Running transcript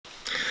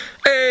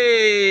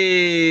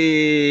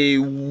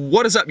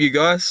What is up, you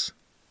guys?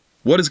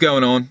 What is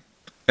going on?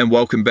 And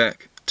welcome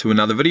back to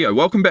another video.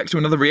 Welcome back to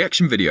another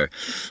reaction video.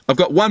 I've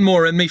got one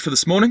more in me for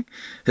this morning.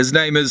 His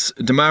name is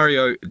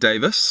DEMARIO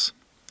Davis.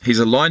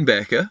 He's a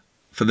linebacker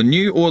for the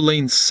New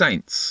Orleans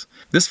Saints.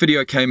 This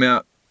video came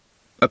out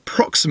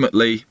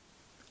approximately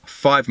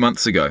 5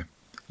 months ago.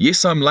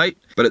 Yes, I'm late,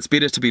 but it's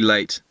better to be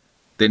late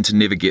than to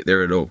never get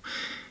there at all.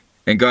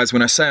 And guys,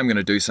 when I say I'm going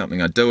to do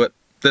something, I do it.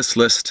 This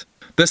list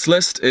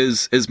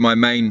is my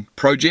main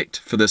project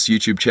for this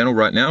YouTube channel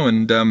right now,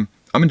 and I'm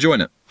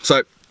enjoying it.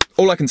 So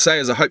all I can say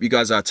is I hope you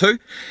guys are too.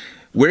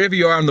 Wherever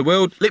you are in the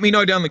world, let me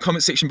know down in the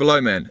comment section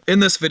below, man. In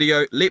this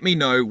video, let me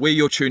know where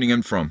you're tuning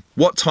in from,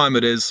 what time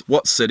it is,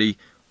 what city,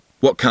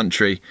 what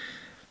country,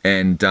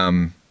 and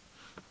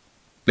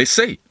let's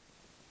see.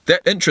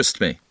 That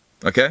interests me,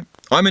 okay?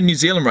 I'm in New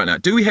Zealand right now.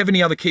 Do we have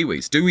any other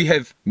Kiwis? Do we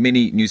have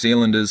many New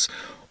Zealanders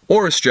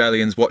or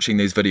Australians watching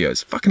these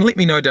videos? Fucking let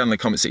me know down in the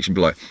comment section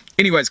below.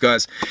 Anyways,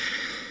 guys,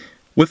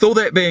 with all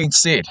that being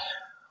said,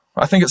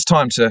 I think it's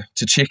time to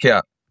check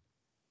out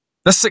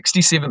the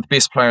 67th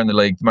best player in the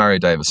league, DEMARIO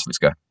Davis. Let's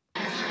go.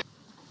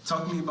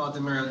 Talk to me about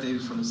DEMARIO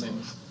Davis from the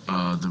Saints.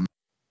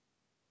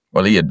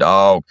 Well, he a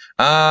dog.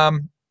 Let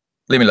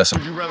me listen.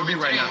 Would you rather be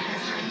right now?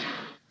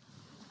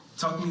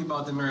 Talk to me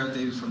about DEMARIO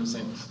Davis from the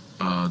Saints.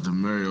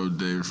 DEMARIO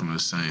Davis from the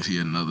Saints. He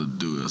another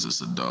dude. It's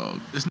just a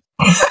dog.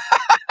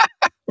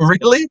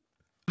 Really?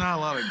 Not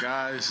a lot of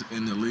guys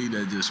in the league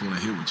that just want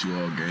to hit with you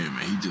all game,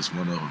 and he just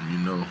one of them. You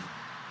know,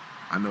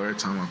 I know every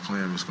time I play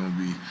him, it's gonna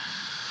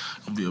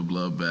be a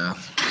bloodbath.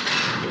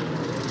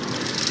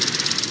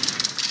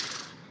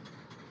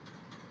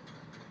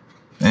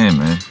 Damn,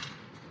 man.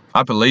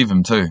 I believe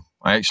him too.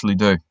 I actually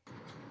do.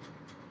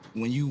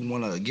 When you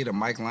want to get a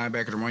Mike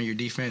linebacker to run your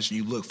defense,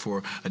 you look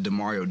for a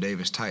DEMARIO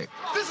Davis type.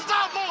 This is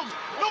our moment.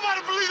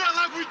 Nobody believes that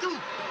like we do.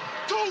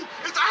 Two,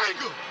 it's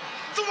anger.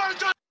 Somebody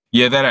try.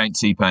 Yeah, that ain't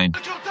T-Pain.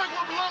 Take what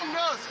belongs to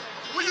us.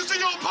 When you see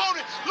your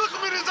opponent, look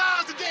him in his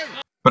eyes again.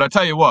 But I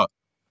tell you what,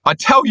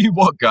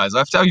 guys,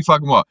 I tell you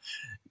fucking what.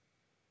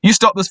 You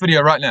stop this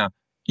video right now.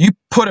 You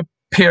put a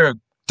pair of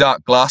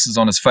dark glasses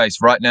on his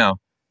face right now.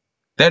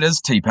 That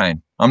is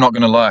T-Pain. I'm not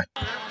gonna lie.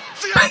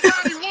 See how bad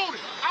he wanted.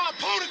 Our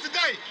opponent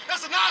today,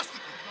 that's an obstacle.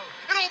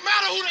 It don't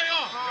matter who they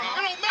are.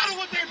 It don't matter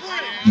what they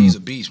bring. He's a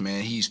beast,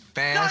 man. He's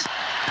fast.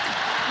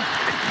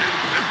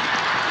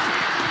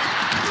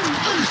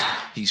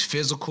 He's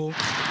physical.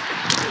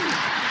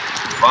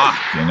 Fuck,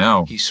 you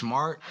know. He's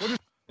smart.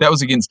 That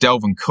was against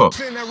Dalvin Cook.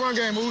 In that run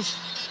game, Moose.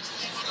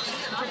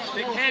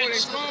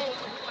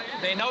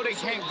 They know they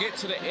can't get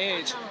to the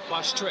edge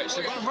by stretch.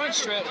 They're gonna run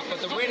stretch, but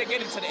the way to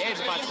get into the edge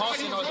is by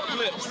tossing on the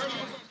flips.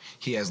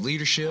 He has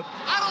leadership.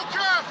 I don't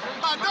care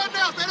about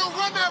nothing else. They don't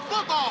run that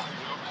football.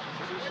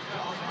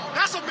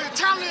 That's a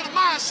mentality and a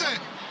mindset.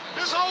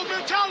 This whole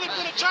mentality is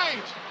gonna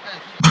change.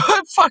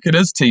 Fuck, it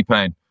is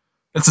T-Pain.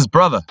 It's his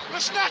brother.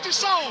 Let's snatch his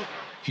soul.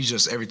 He's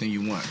just everything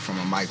you want from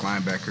a Mike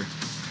linebacker.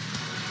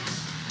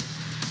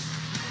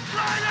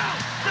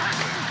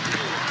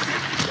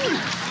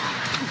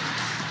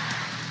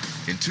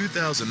 In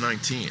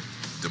 2019,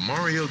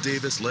 DEMARIO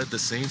Davis led the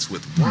Saints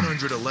with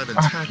 111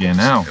 tackles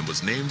and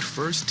was named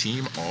first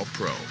team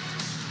All-Pro.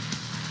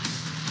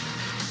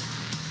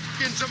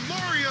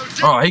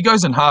 Oh, he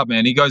goes in hard,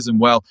 man. He goes in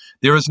well.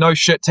 There is no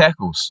shit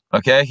tackles,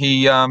 okay?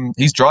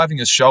 He's driving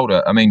his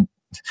shoulder. I mean,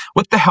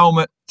 with the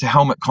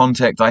helmet-to-helmet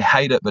contact, I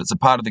hate it, but it's a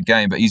part of the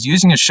game. But he's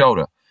using his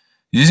shoulder.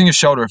 He's using his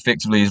shoulder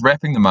effectively. He's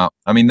wrapping them up.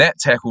 I mean, that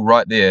tackle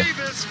right there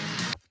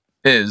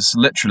is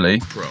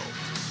literally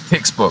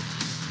textbook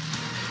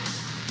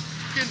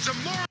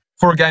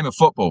for a game of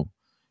football.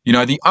 You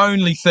know, the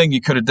only thing you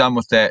could have done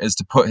with that is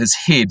to put his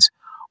head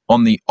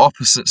on the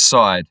opposite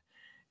side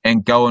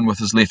and go in with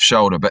his left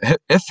shoulder. But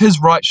if his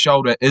right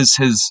shoulder is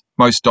his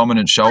most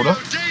dominant shoulder,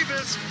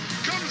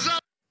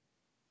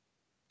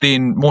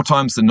 then more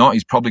times than not,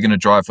 he's probably going to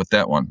drive with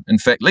that one. In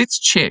fact, let's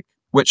check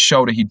which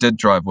shoulder he did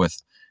drive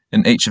with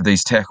in each of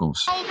these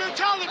tackles.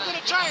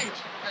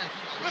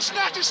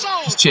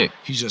 Let's check.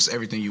 He's just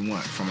everything you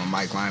want from a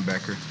Mike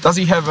linebacker. Does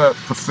he have a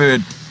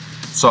preferred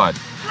side?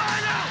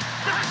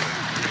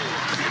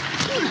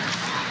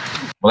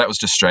 Well, that was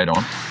just straight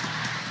on.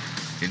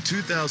 In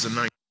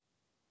 2009,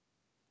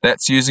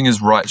 that's using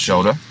his right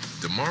shoulder.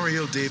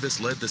 DEMARIO Davis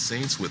led the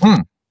Saints with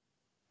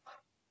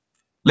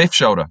left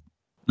shoulder.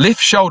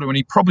 Left shoulder when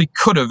he probably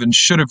could have and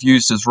should have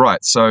used his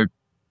right. So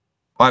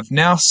I've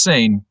now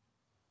seen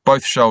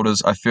both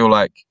shoulders. I feel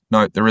like,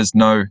 no, there is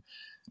no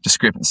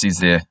discrepancies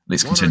there.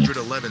 Let's continue.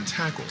 111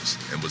 tackles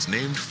and was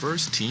named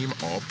first team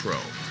All-Pro.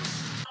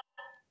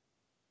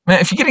 Man,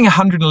 if you're getting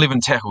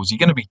 111 tackles, you're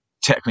going to be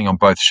tackling on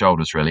both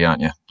shoulders, really,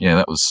 aren't you? Yeah,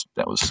 that was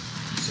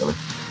silly.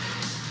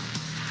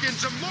 And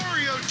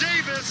DEMARIO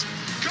Davis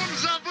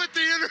comes up with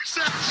the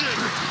interception.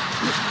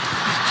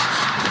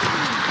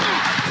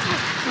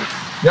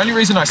 The only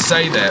reason I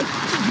say that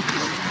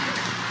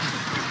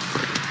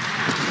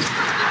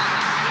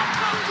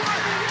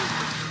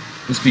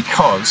is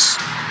because...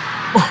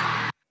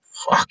 Oh,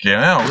 fuck yeah,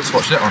 now let's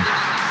watch that one.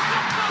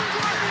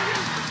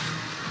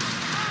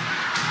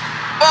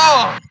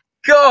 Oh,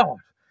 God.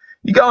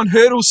 You go and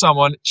hurdle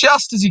someone,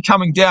 just as you're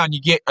coming down,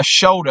 you get a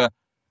shoulder,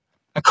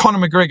 a Conor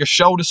McGregor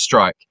shoulder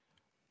strike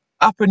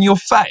up in your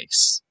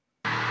face.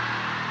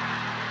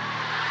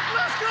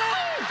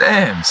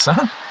 Damn,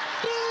 son.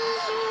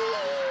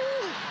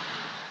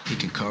 He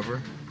can cover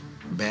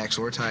backs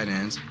or tight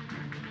ends.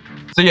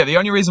 So yeah, the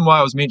only reason why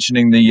I was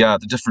mentioning the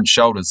different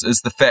shoulders is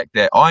the fact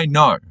that I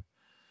know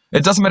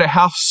it doesn't matter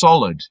how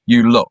solid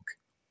you look.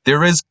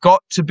 There has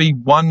got to be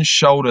one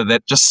shoulder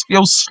that just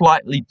feels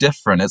slightly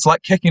different. It's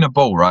like kicking a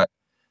ball, right?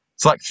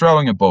 It's like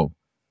throwing a ball.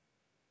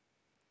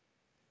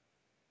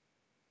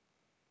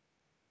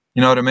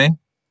 You know what I mean?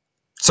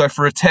 So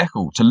for a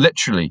tackle to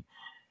literally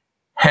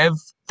have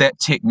that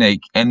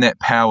technique and that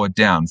power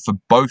down for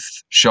both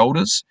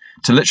shoulders,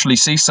 to literally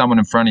see someone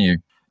in front of you,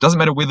 doesn't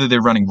matter whether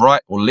they're running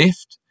right or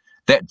left,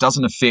 that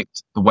doesn't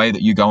affect the way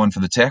that you go in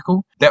for the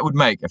tackle. That would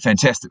make a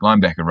fantastic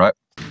linebacker, right?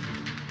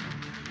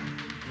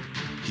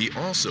 He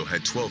also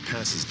had 12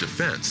 passes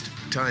defensed,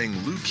 tying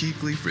Luke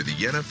Kuechly for the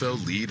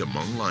NFL lead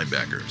among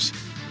linebackers.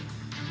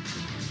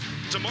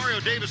 DEMARIO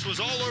Davis was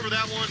all over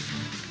that one.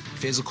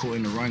 Physical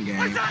in the run game.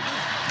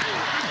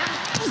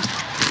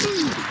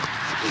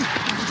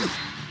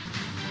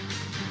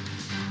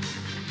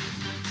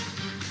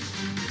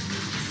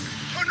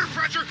 Under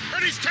pressure,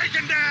 and he's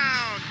taken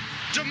down.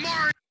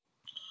 DEMARIO.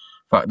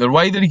 But the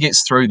way that he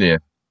gets through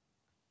there,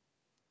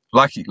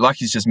 like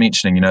he's just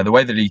mentioning, you know, the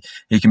way that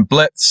he can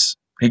blitz,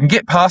 he can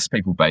get past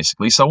people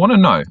basically. So I want to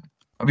know,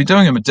 I'd be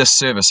doing him a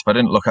disservice if I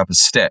didn't look up his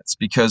stats,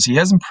 because he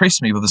has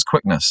impressed me with his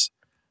quickness,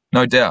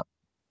 no doubt.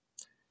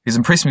 He's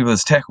impressed me with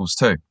his tackles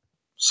too.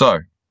 So,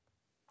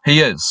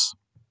 he is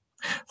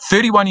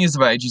 31 years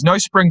of age. He's no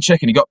spring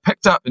chicken. He got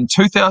picked up in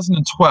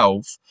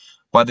 2012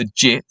 by the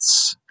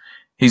Jets.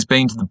 He's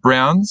been to the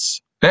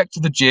Browns, back to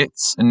the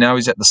Jets, and now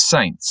he's at the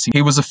Saints.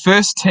 He was a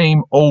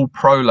first-team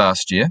All-Pro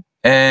last year.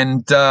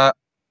 And, well,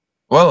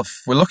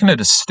 if we're looking at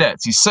his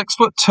stats, he's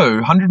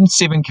 6'2",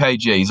 107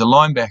 kg. He's a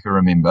linebacker,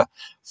 remember.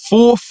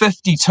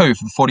 452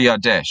 for the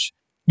 40-yard dash.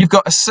 You've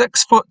got a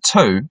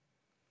 6'2",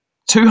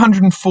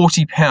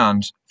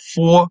 240-pound,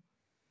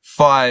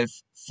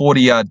 4'5",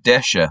 40-yard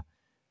dasher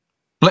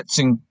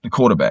blitzing the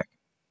quarterback,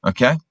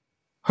 okay?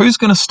 Who's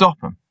going to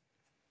stop him?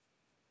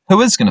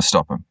 Who is going to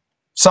stop him?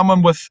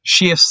 Someone with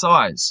sheer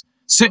size.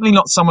 Certainly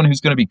not someone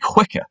who's going to be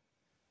quicker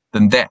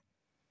than that.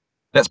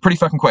 That's pretty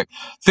fucking quick.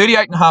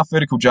 38.5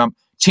 vertical jump,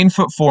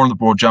 10'4" on the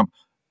broad jump.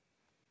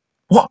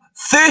 What?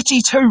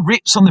 32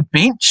 reps on the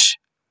bench?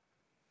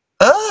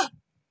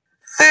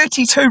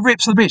 32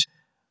 reps on the bench.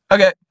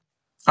 Okay.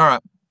 All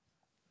right.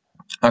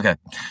 Okay.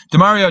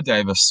 DEMARIO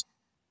Davis,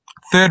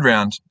 3rd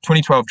round,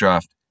 2012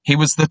 draft. He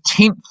was the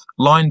 10th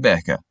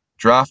linebacker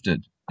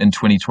drafted in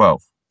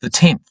 2012. The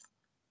 10th.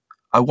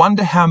 I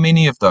wonder how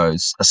many of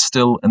those are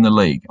still in the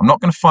league. I'm not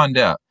going to find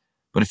out,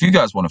 but if you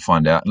guys want to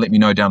find out, let me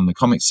know down in the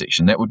comments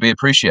section. That would be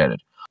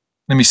appreciated.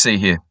 Let me see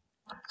here.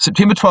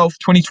 September 12th,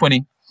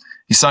 2020,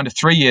 he signed a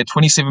 3-year,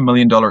 $27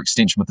 million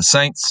extension with the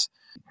Saints.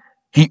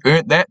 He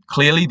earned that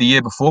clearly the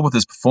year before with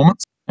his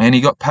performance, and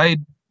he got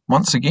paid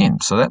once again.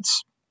 So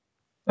that's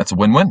a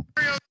win-win.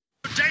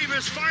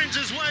 Davis finds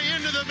his way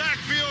into the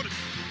backfield.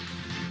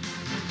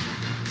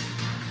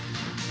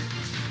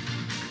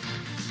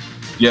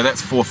 Yeah,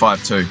 that's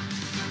 4.52.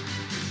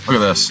 Look at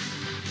this.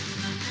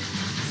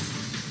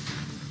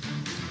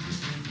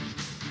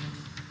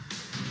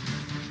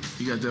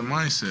 He got that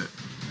mindset.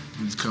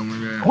 He's coming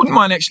there. I wouldn't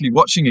mind actually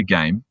watching a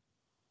game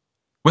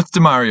with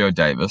DEMARIO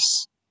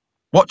Davis,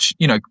 watching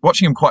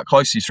him quite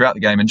closely throughout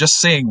the game and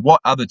just seeing what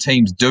other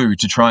teams do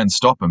to try and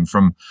stop him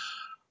from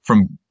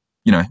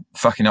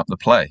fucking up the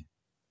play.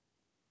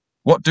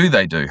 What do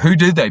they do? Who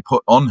do they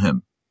put on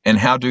him? And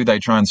how do they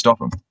try and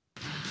stop him?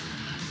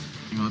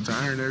 You know, to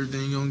earn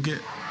everything you're going to get.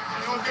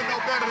 You don't get no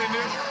better than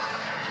this.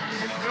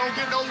 You don't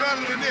get no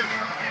better than this.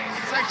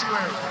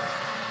 Sanctuary.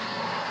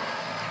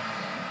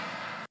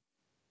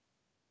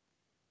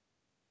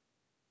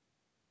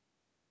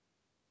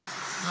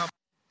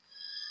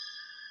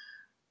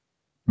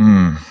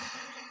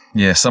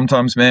 Yeah,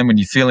 sometimes, man, when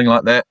you're feeling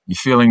like that, you're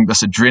feeling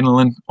this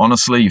adrenaline,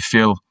 honestly,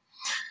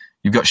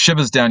 you've got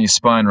shivers down your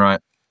spine, right?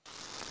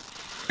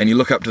 And you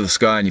look up to the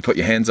sky and you put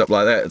your hands up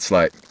like that, it's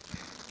like,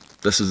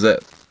 this is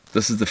it.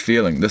 This is the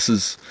feeling. This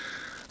is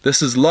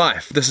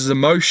life. This is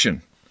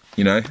emotion,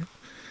 you know?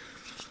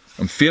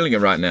 I'm feeling it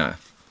right now.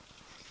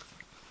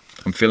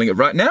 I'm feeling it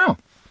right now,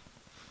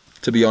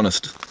 to be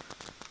honest.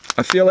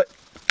 I feel it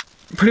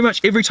pretty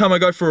much every time I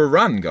go for a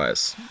run,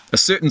 guys. A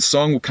certain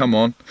song will come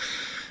on,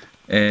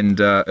 and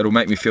it'll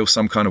make me feel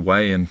some kind of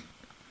way, and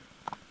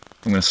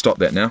I'm going to stop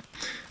that now.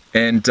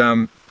 And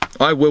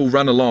I will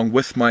run along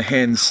with my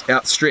hands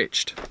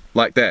outstretched,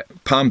 like that.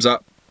 Palms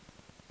up,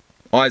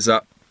 eyes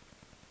up.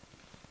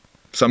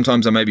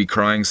 Sometimes I may be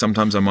crying,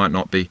 sometimes I might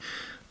not be,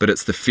 but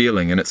it's the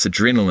feeling, and it's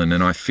adrenaline,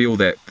 and I feel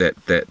that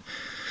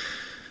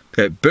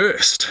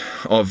burst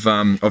of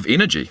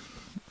energy.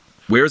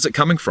 Where is it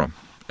coming from?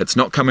 It's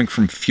not coming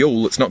from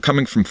fuel, it's not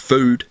coming from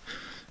food,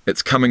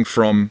 it's coming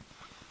from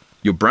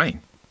your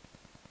brain.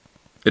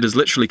 It is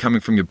literally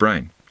coming from your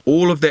brain.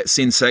 all of that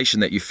sensation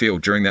that you feel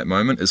during that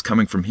moment is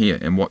coming from here,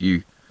 and what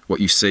you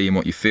see and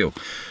what you feel.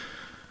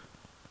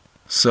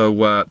 So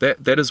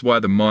that is why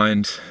the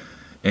mind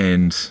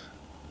and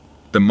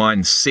the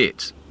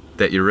mindset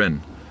that you're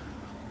in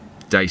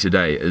day to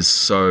day is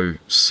so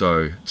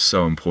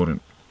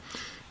important.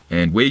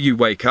 And where you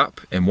wake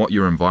up and what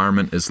your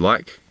environment is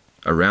like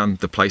around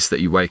the place that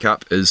you wake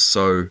up is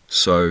so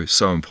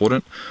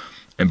important.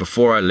 And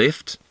before I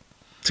left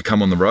to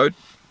come on the road,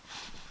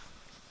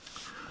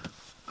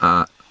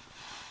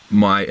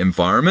 my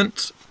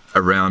environment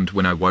around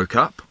when I woke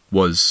up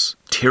was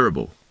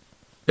terrible.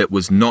 It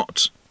was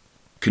not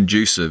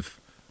conducive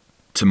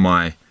to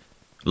my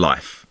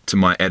life, to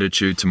my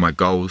attitude, to my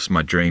goals,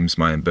 my dreams,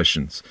 my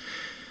ambitions.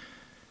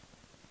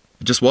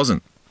 It just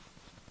wasn't.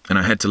 And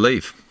I had to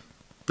leave.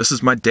 This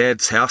is my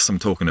dad's house I'm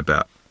talking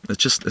about.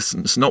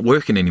 It's not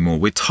working anymore.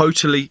 We're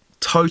totally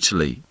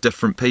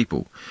different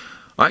people.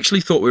 I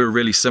actually thought we were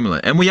really similar,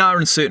 and we are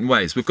in certain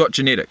ways. We've got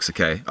genetics,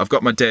 okay? I've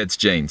got my dad's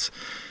genes.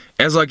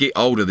 As I get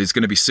older, there's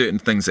going to be certain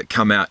things that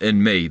come out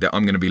in me that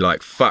I'm going to be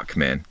like, fuck,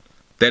 man,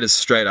 that is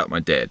straight up my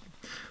dad.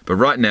 But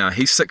right now,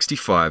 he's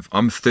 65,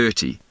 I'm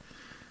 30.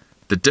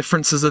 The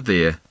differences are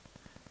there,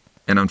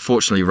 and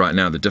unfortunately right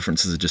now the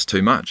differences are just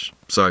too much.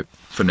 So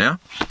for now,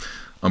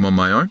 I'm on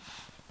my own.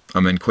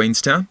 I'm in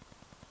Queenstown.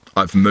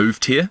 I've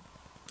moved here.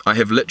 I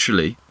have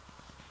literally,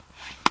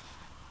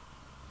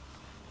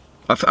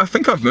 I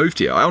think I've moved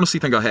here. I honestly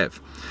think I have.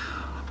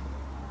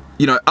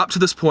 You know, up to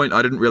this point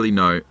I didn't really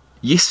know.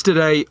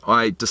 Yesterday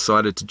I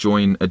decided to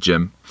join a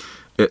gym.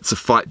 It's a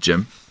fight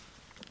gym.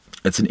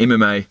 It's an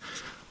MMA,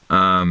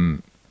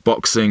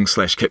 boxing /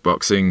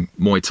 kickboxing,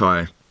 Muay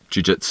Thai,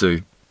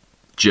 Jiu-Jitsu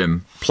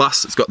gym.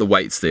 Plus it's got the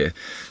weights there.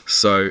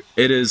 So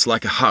it is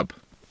like a hub.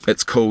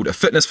 It's called a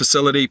fitness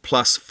facility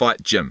plus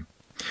fight gym.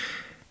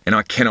 And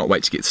I cannot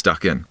wait to get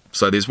stuck in.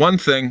 So there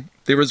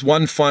is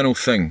one final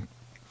thing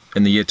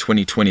in the year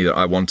 2020 that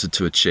I wanted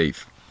to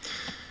achieve.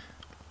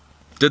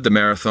 Did the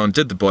marathon,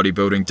 did the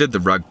bodybuilding, did the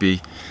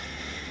rugby,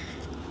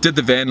 did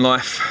the van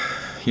life,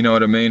 you know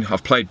what I mean?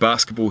 I've played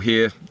basketball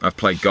here, I've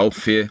played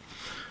golf here,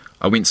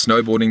 I went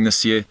snowboarding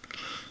this year.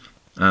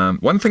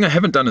 One thing I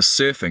haven't done is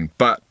surfing,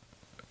 but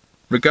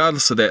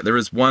regardless of that, there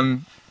is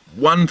one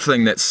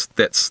thing that's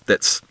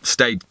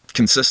stayed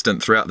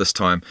consistent throughout this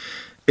time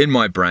in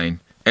my brain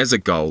as a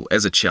goal,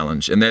 as a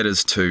challenge, and that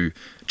is to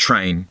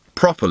train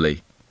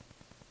properly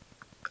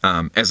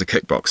as a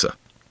kickboxer.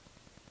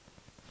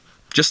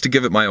 Just to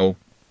give it my all,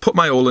 put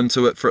my all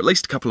into it for at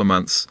least a couple of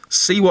months,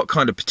 see what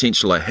kind of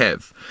potential I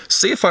have,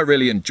 see if I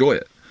really enjoy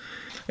it,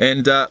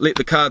 and let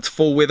the cards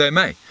fall where they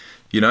may.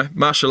 You know,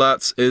 martial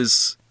arts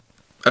is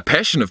a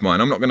passion of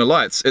mine, I'm not going to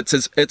lie.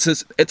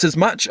 It's as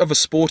much of a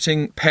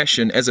sporting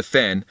passion as a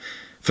fan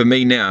for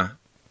me now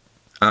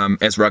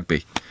as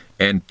rugby,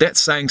 and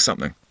that's saying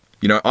something.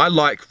 You know, I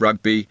like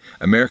rugby,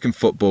 American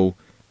football,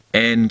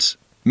 and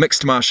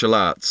mixed martial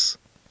arts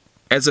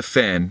as a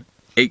fan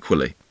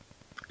equally,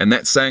 and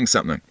that's saying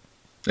something.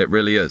 It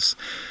really is.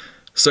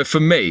 So for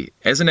me,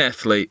 as an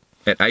athlete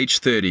at age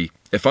 30,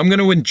 if I'm going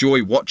to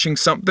enjoy watching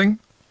something,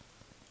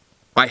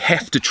 I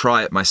have to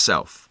try it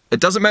myself. It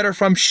doesn't matter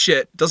if I'm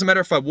shit, it doesn't matter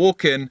if I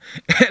walk in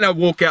and I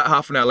walk out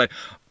half an hour later.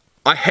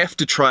 I have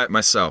to try it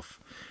myself.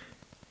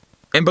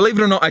 And believe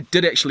it or not, I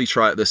did actually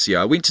try it this year.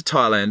 I went to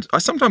Thailand. I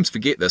sometimes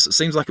forget this. It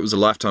seems like it was a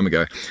lifetime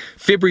ago.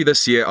 February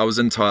this year, I was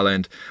in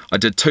Thailand. I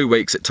did 2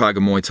 weeks at Tiger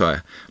Muay Thai,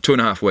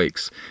 2.5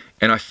 weeks.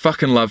 And I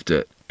fucking loved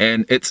it.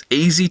 And it's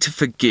easy to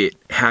forget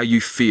how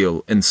you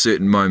feel in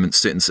certain moments,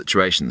 certain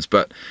situations.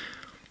 But,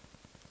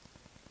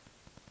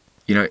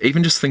 you know,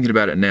 even just thinking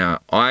about it now,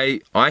 I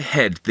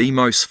had the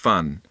most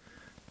fun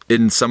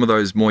in some of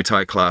those Muay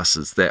Thai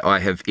classes that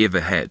I have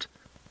ever had.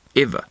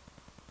 Ever.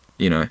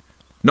 You know.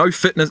 No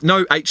fitness,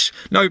 no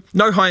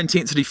high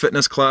intensity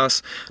fitness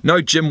class,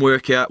 no gym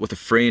workout with a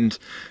friend,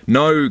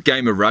 no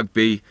game of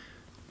rugby,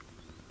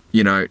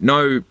 you know,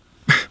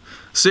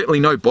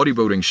 certainly no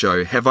bodybuilding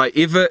show have I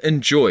ever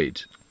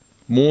enjoyed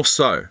more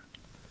so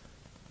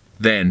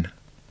than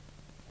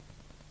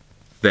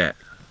that.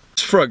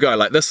 Just before I go,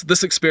 like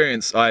this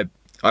experience, I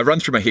run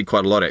through my head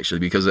quite a lot actually,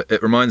 because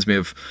it reminds me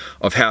of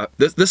how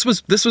this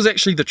was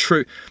actually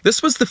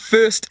this was the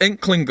first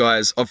inkling,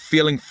 guys, of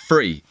feeling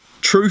free.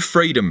 True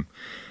freedom.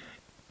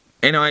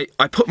 And I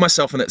put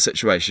myself in that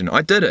situation.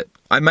 I did it.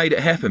 I made it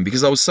happen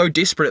because I was so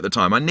desperate at the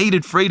time. I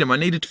needed freedom. I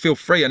needed to feel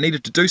free. I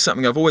needed to do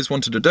something I've always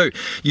wanted to do.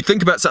 You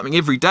think about something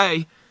every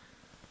day,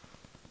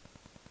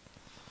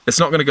 it's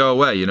not going to go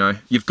away, you know.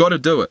 You've got to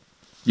do it.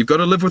 You've got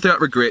to live without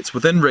regrets,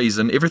 within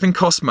reason. Everything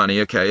costs money,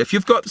 okay? If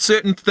you've got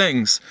certain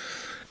things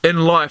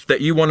in life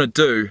that you want to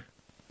do,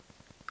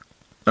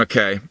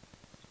 okay,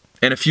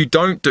 and if you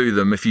don't do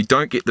them, if you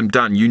don't get them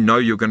done, you know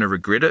you're going to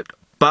regret it,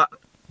 but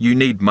you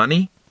need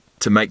money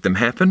to make them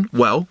happen.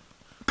 Well,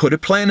 put a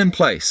plan in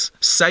place.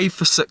 Save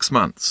for 6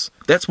 months.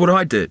 That's what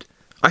I did.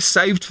 I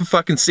saved for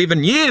fucking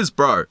 7 years,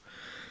 bro.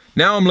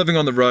 Now I'm living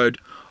on the road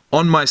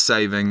on my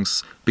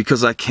savings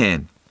because I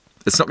can.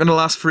 It's not going to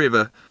last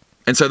forever.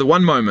 And so the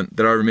one moment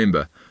that I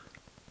remember,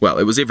 well,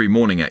 it was every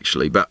morning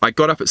actually, but I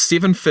got up at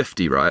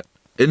 7:50, right?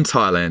 in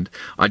Thailand.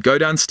 I'd go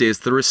downstairs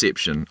to the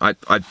reception. I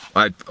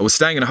was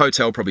staying in a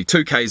hotel probably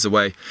 2 k's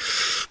away,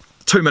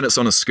 2 minutes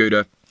on a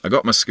scooter. I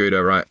got my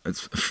scooter, right?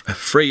 It's a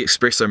free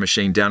espresso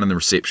machine down in the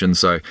reception,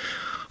 so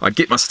I'd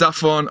get my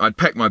stuff on, I'd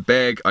pack my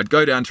bag, I'd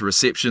go down to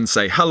reception,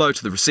 say hello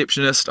to the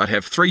receptionist, I'd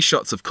have 3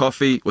 shots of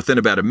coffee. Within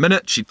about a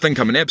minute, she'd think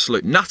I'm an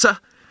absolute nutter.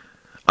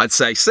 I'd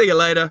say, see you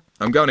later,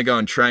 I'm going to go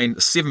and train,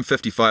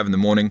 7:55 in the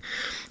morning.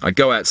 I'd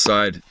go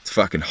outside, it's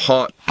fucking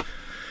hot,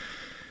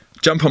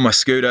 jump on my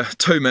scooter,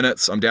 2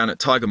 minutes, I'm down at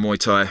Tiger Muay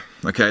Thai,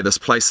 okay, this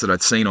place that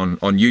I'd seen on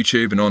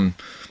YouTube and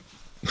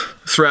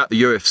throughout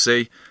the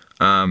UFC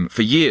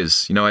for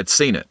years. You know, I'd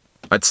seen it,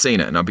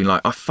 and I'd been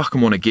like, I fucking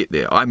want to get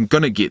there, I'm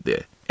gonna get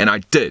there. And I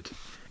did.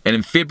 And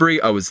in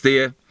February I was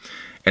there,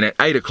 and at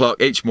 8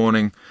 o'clock each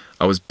morning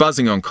I was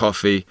buzzing on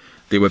coffee.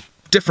 There were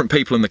different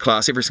people in the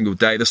class every single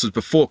day. This was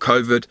before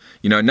COVID,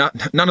 you know,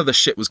 none of this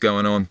shit was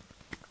going on.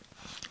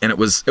 And it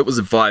was a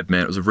vibe,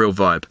 man. It was a real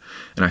vibe.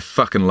 And I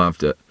fucking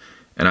loved it.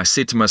 And I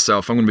said to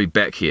myself, I'm gonna be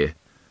back here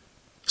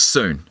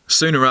soon,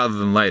 sooner rather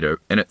than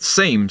later. And it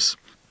seems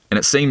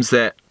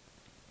that,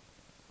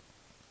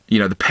 you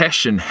know, the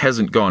passion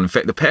hasn't gone. In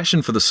fact, the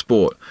passion for the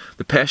sport,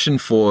 the passion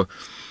for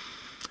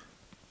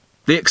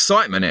the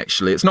excitement,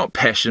 actually, it's not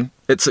passion,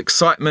 it's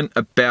excitement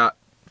about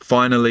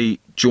finally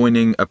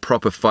joining a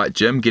proper fight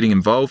gym, getting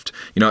involved.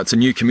 You know, it's a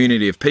new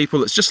community of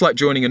people. It's just like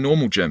joining a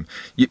normal gym.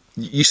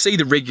 You see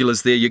the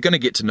regulars there, you're going to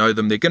get to know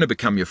them, they're going to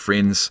become your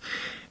friends,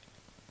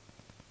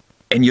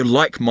 and you're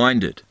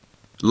like-minded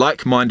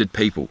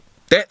people.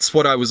 That's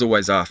what I was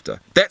always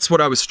after. That's what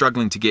I was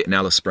struggling to get in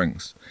Alice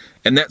Springs.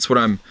 And that's what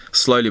I'm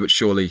slowly but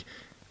surely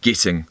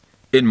getting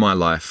in my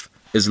life,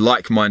 is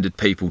like-minded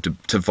people to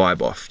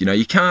vibe off. You know,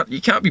 you can't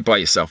be by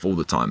yourself all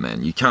the time,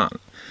 man. You can't.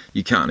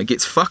 It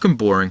gets fucking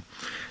boring,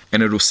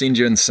 and it'll send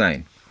you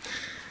insane.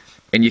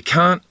 And you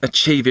can't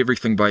achieve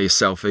everything by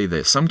yourself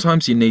either.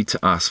 Sometimes you need to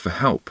ask for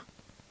help.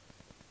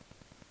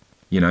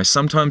 You know,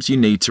 sometimes you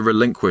need to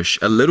relinquish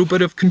a little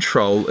bit of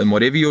control in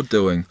whatever you're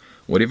doing,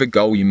 whatever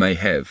goal you may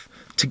have,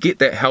 to get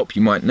that help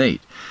you might need.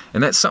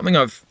 And that's something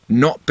I've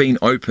not been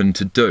open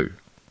to do,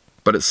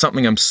 but it's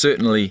something I'm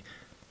certainly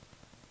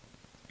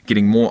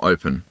getting more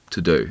open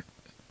to do,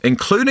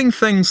 including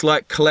things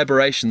like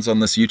collaborations on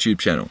this YouTube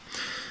channel.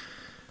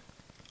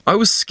 I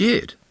was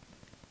scared.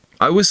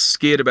 I was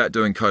scared about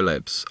doing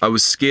collabs. I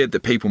was scared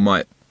that people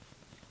might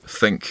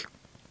think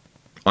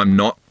I'm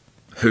not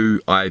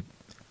who I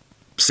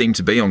seem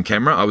to be on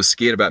camera. I was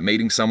scared about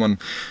meeting someone,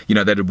 you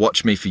know, that had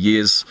watched me for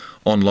years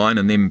online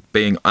and then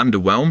being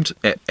underwhelmed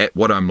at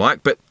what I'm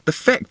like. But the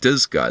fact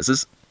is, guys,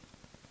 is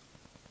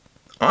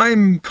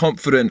I'm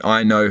confident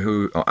I know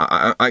who,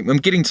 I'm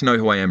getting to know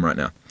who I am right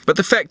now. But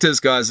the fact is,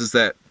 guys, is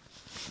that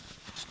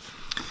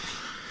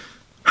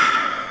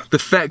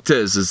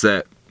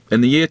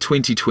in the year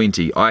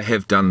 2020, I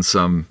have done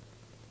some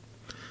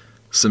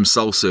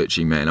soul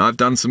searching, man. I've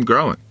done some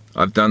growing.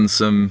 I've done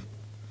some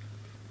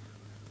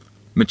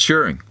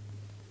maturing.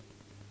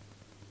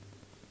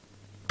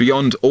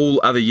 Beyond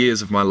all other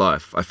years of my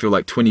life, I feel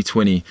like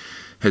 2020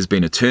 has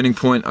been a turning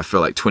point. I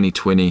feel like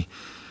 2020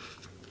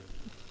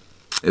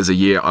 is a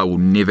year I will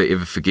never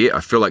ever forget. I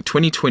feel like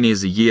 2020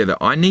 is a year that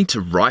I need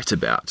to write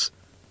about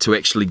to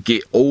actually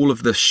get all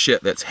of this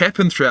shit that's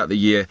happened throughout the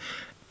year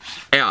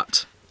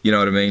out, you know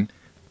what I mean?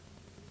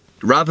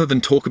 Rather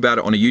than talk about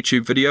it on a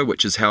YouTube video,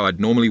 which is how I'd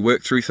normally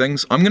work through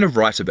things, I'm going to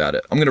write about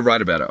it.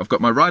 I've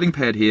got my writing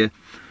pad here.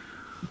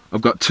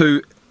 I've got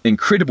 2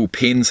 incredible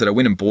pens that I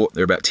went and bought.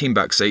 They're about 10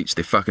 bucks each.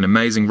 They're fucking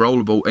amazing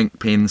rollable ink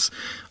pens.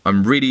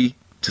 I'm ready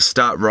to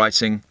start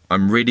writing.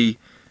 I'm ready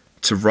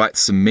to write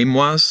some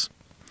memoirs,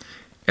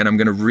 and I'm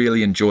going to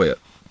really enjoy it.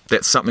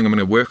 That's something I'm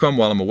going to work on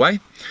while I'm away,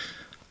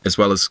 as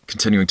well as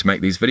continuing to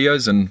make these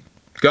videos. And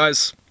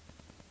guys,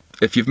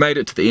 if you've made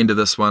it to the end of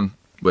this one,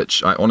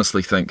 which I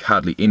honestly think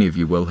hardly any of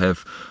you will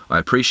have, I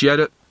appreciate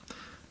it.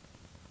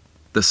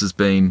 This has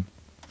been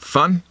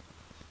fun.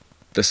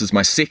 This is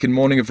my second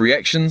morning of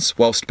reactions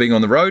whilst being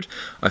on the road.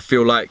 I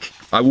feel like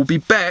I will be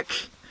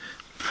back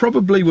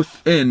probably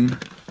within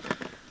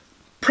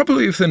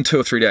 2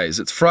 or 3 days.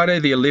 It's Friday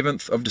the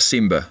 11th of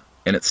December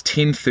and it's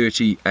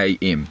 10:30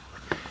 a.m.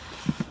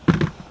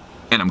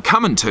 and I'm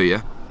coming to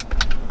you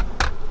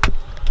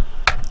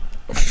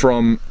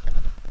from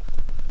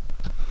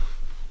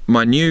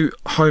my new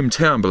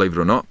hometown, believe it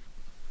or not,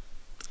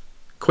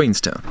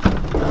 Queenstown.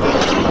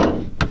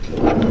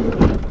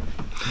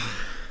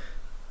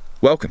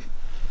 Welcome.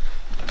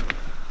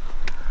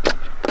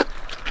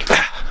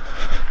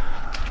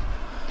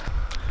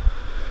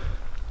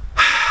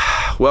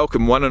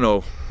 Welcome, one and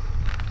all.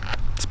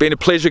 It's been a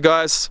pleasure,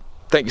 guys.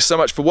 Thank you so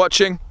much for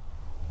watching.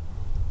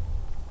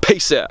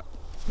 Peace out.